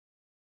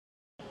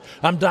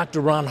I'm Dr.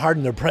 Ron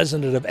Harden, the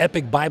president of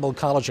Epic Bible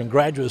College and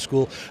Graduate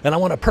School, and I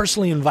want to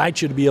personally invite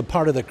you to be a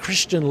part of the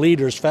Christian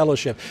Leaders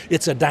Fellowship.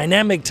 It's a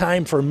dynamic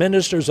time for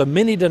ministers of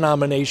many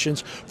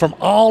denominations from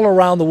all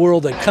around the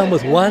world that come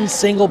with one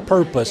single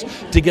purpose: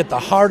 to get the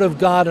heart of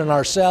God in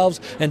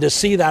ourselves and to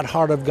see that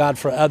heart of God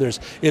for others.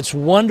 It's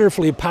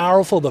wonderfully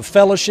powerful, the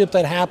fellowship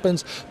that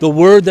happens, the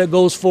word that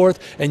goes forth,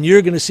 and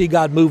you're going to see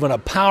God move in a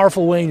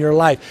powerful way in your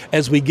life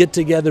as we get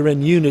together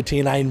in unity.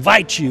 And I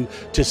invite you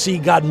to see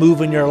God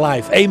move in your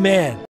life. Amen.